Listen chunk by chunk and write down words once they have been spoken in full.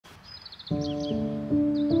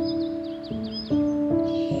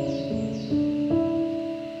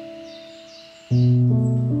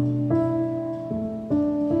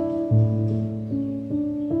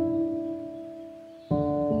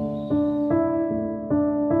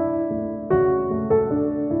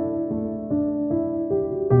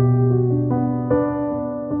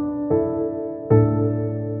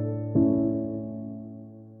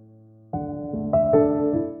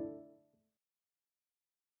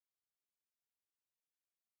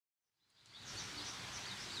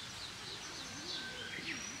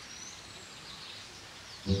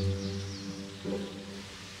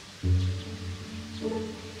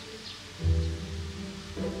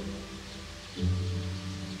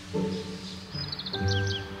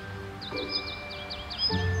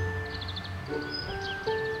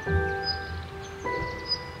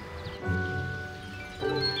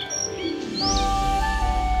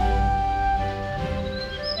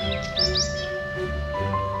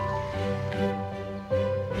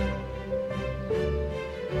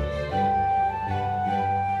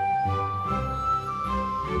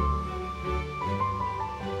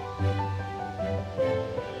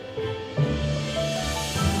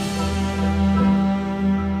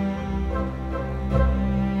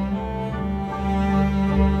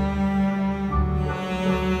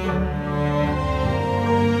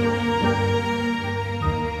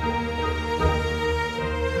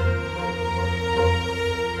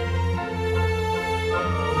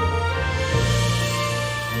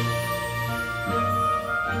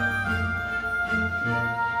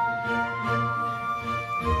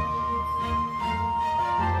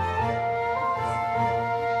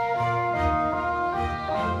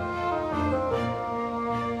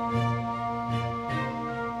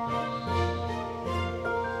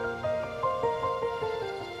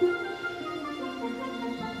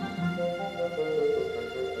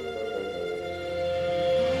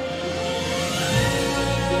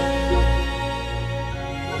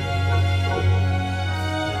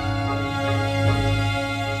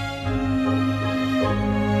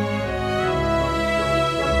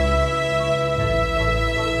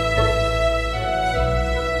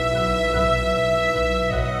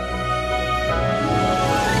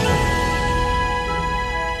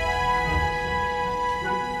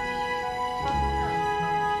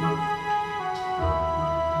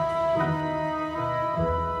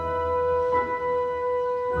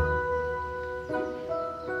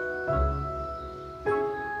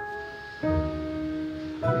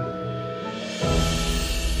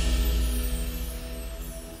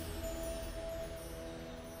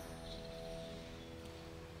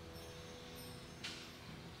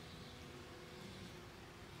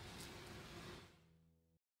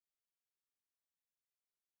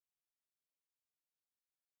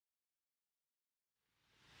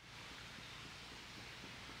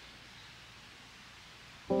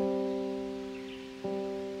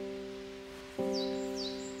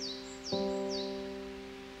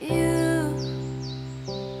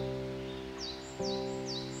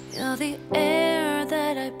You're the air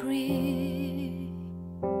that I breathe.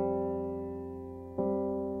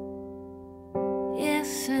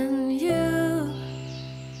 Yes, and you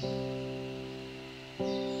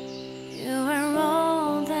are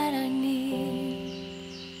all that I need.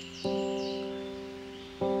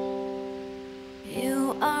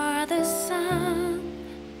 You are the sun,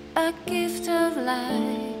 a gift of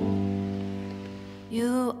light.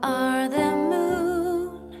 You are the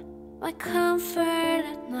moon, my comfort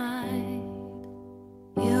at night.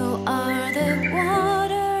 You are the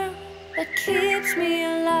water that keeps me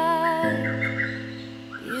alive.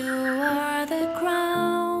 You are the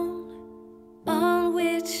ground on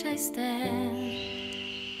which I stand.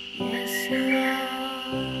 Yes, you are.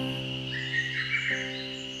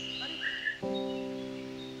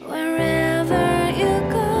 Wherever you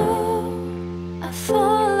go, I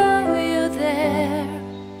follow you there.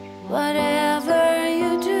 Whatever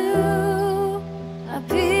you do, I'll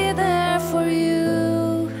be there for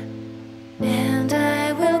you. And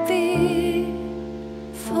I will be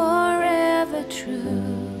forever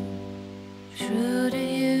true, true to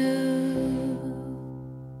you.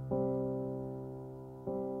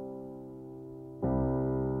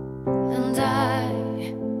 And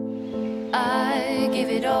I give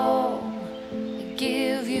it all. I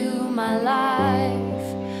give you my life.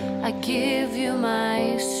 I give you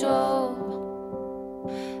my soul.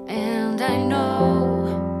 And I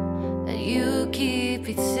know that you keep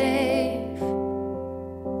it safe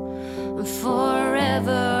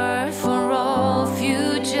forever, for all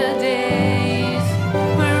future days.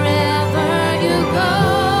 Wherever you go,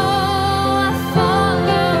 I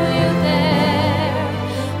follow you there.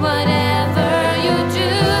 Whatever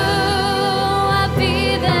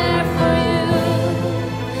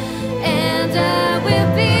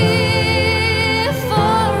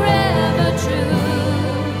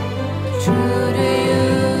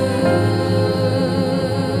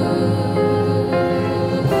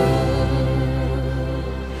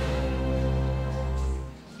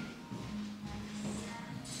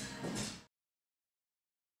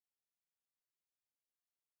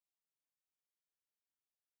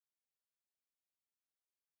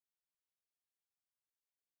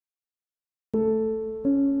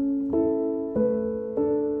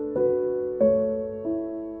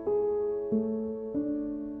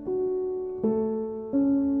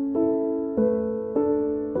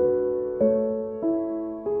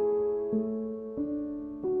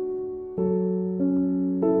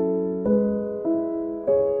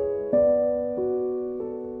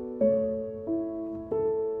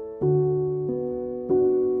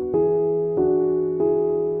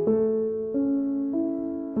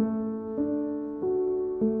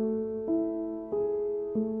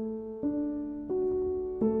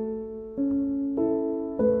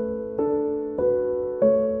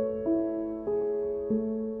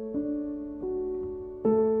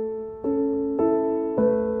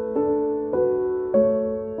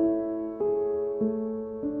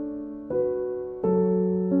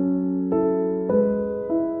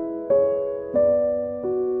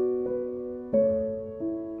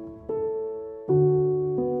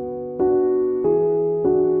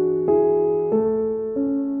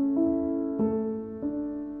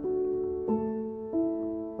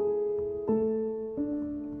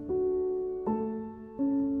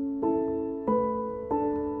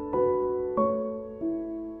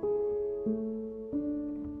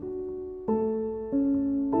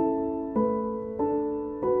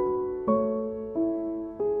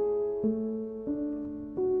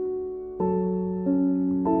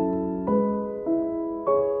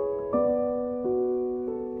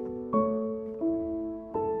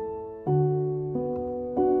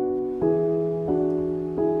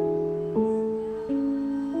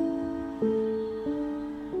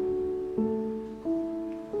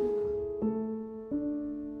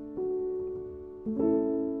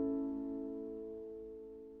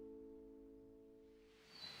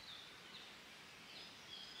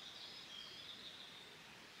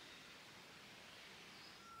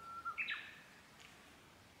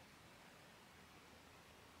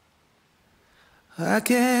I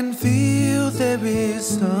can feel there is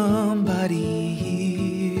somebody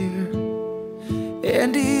here,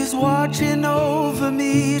 and he's watching over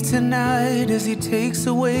me tonight as he takes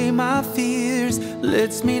away my fears,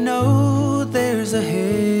 lets me know there's a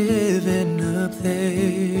heaven up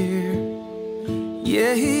there.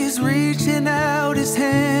 Yeah, he's reaching out his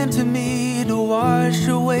hand to me to wash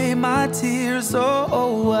away my tears.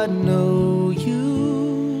 Oh, I know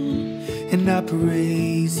you, and I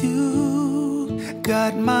praise you.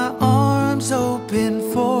 Got my arms open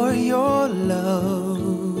for your love.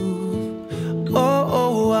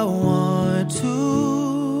 Oh, I want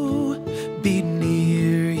to be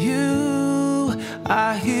near you.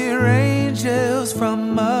 I hear angels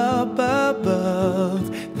from up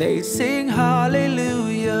above. They sing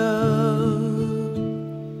hallelujah.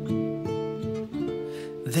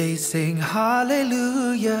 They sing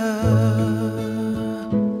hallelujah.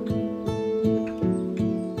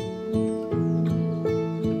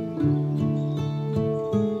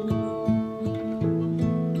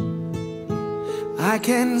 I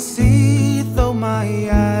can see though my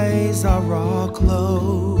eyes are all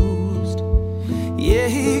closed. Yeah,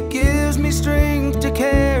 he gives me strength to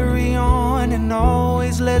carry on and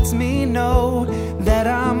always lets me know that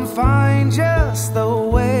I'm fine just the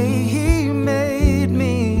way he made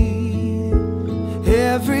me.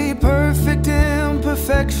 Every perfect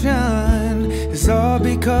imperfection is all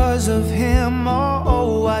because of him.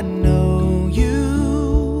 Oh, I know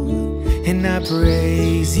you, and I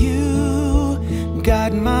praise you.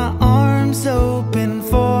 Got my arms open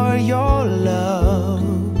for your love.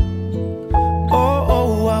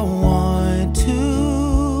 Oh, I want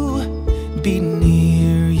to be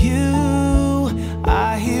near you.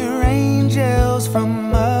 I hear angels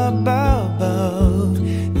from above.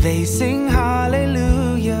 They sing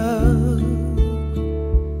hallelujah.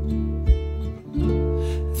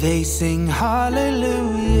 They sing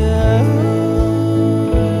hallelujah.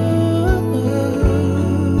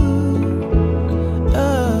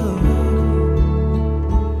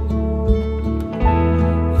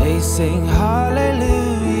 Sing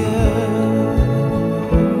hallelujah.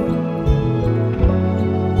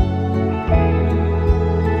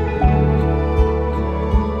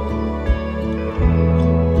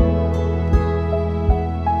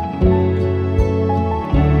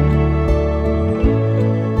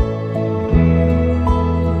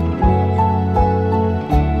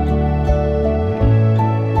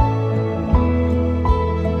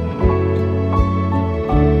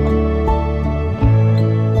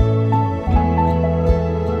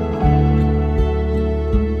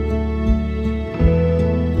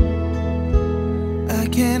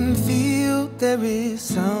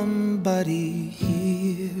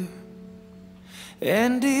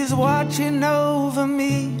 And he's watching over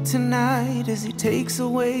me tonight as he takes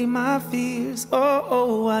away my fears.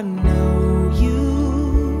 Oh, I know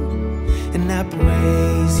you, and I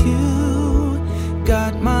praise you.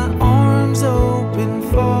 Got my arms open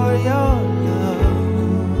for your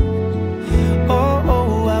love.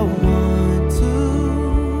 Oh, I want to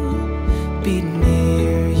be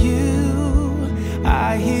near you.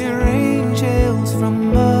 I hear angels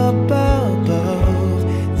from above.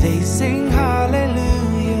 They sing hallelujah.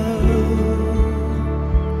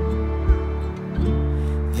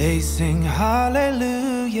 They sing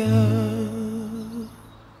hallelujah.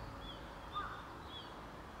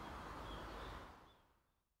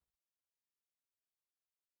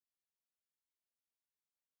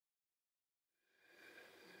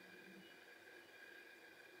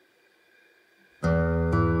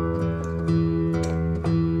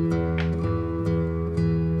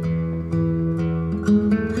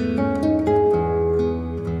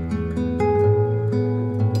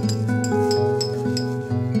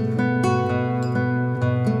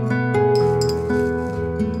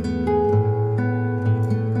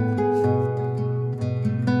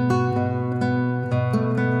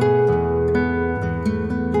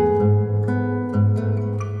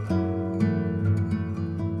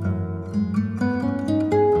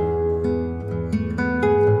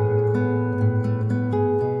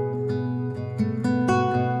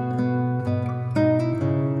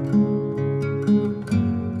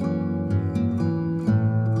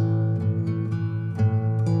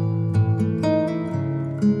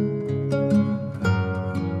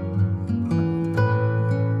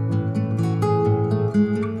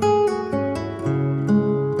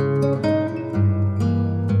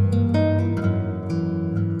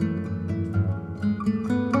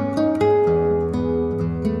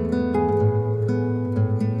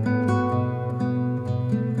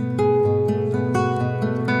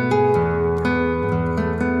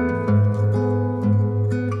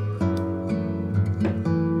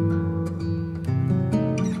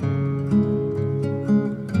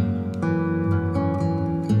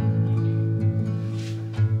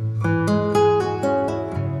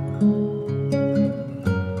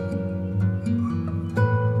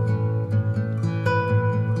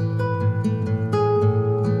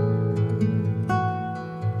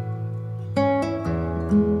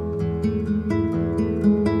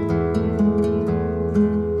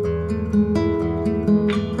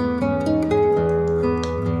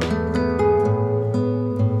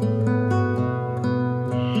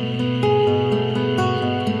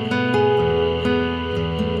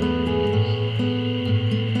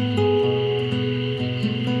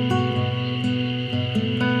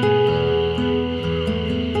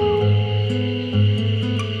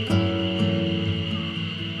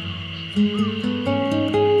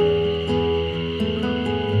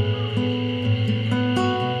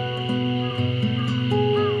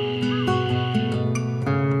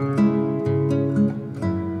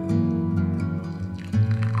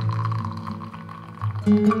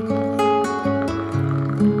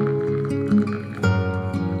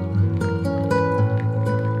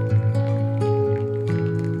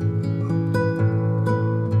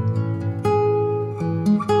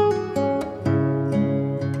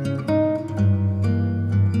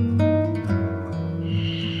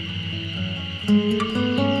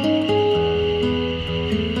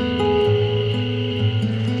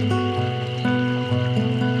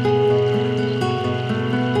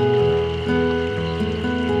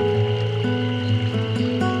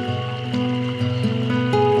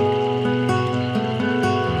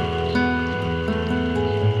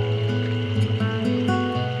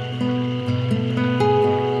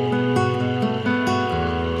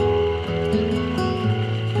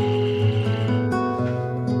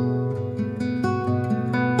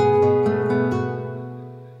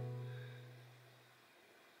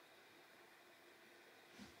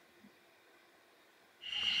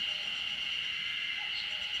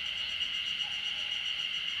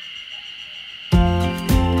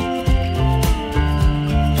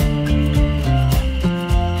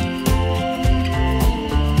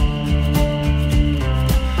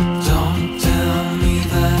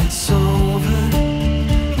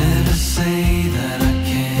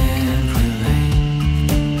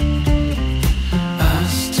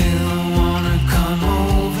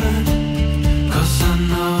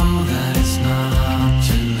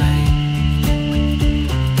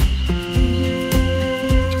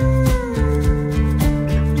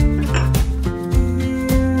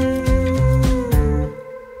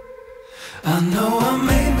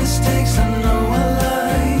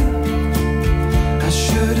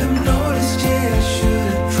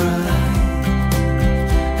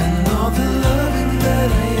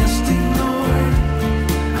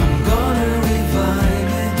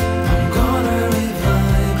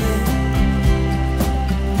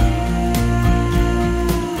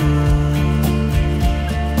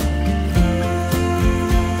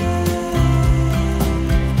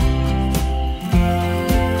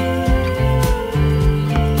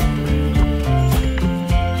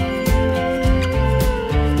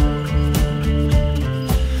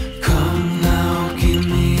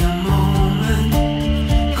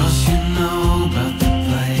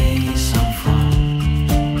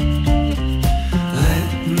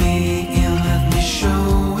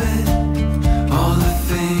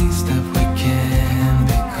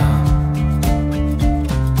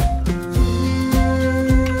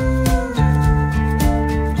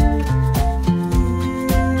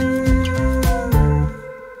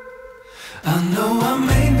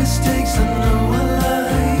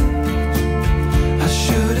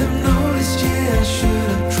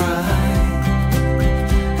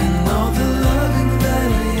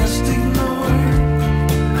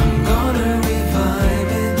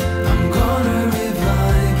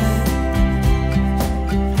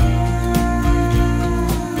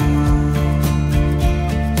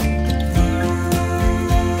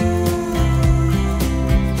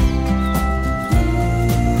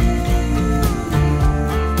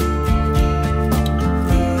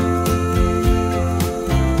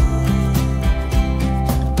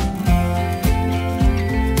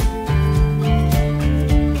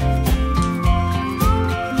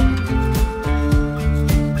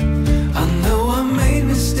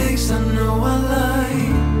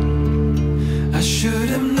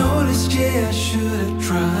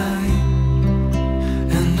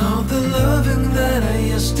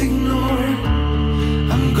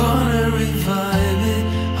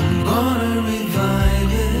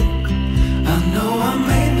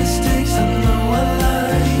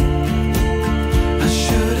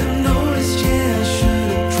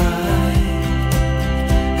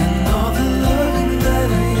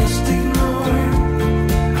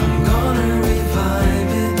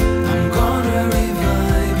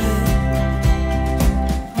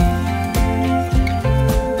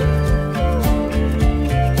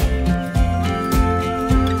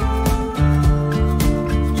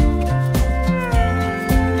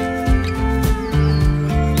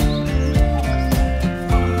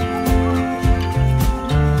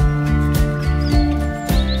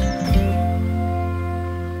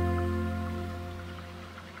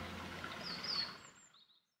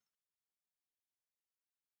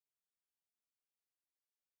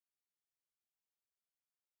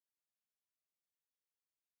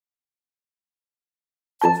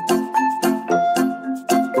「